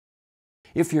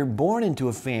If you're born into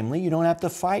a family, you don't have to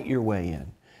fight your way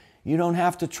in. You don't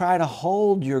have to try to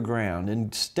hold your ground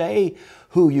and stay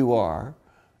who you are.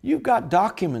 You've got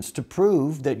documents to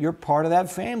prove that you're part of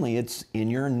that family. It's in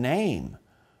your name.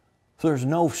 So there's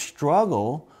no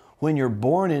struggle when you're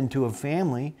born into a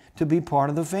family to be part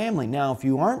of the family. Now, if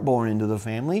you aren't born into the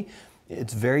family,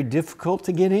 it's very difficult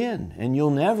to get in, and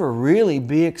you'll never really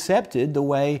be accepted the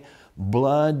way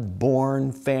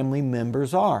blood-born family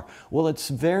members are. Well, it's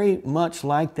very much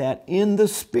like that in the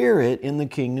Spirit in the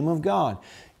kingdom of God.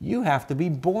 You have to be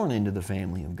born into the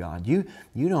family of God. You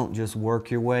don't just work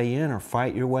your way in or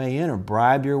fight your way in or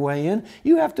bribe your way in.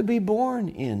 You have to be born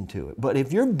into it. But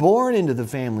if you're born into the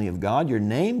family of God, your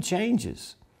name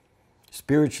changes,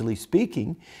 spiritually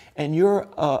speaking, and you're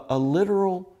a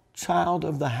literal child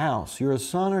of the house. You're a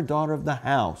son or daughter of the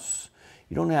house.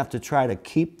 You don't have to try to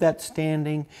keep that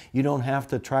standing. You don't have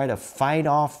to try to fight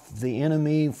off the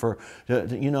enemy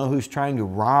who's trying to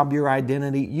rob your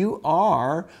identity. You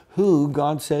are who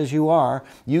God says you are.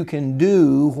 You can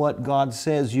do what God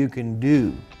says you can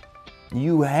do.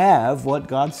 You have what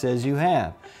God says you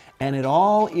have. And it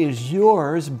all is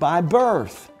yours by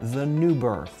birth, the new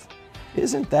birth.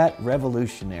 Isn't that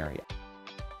revolutionary?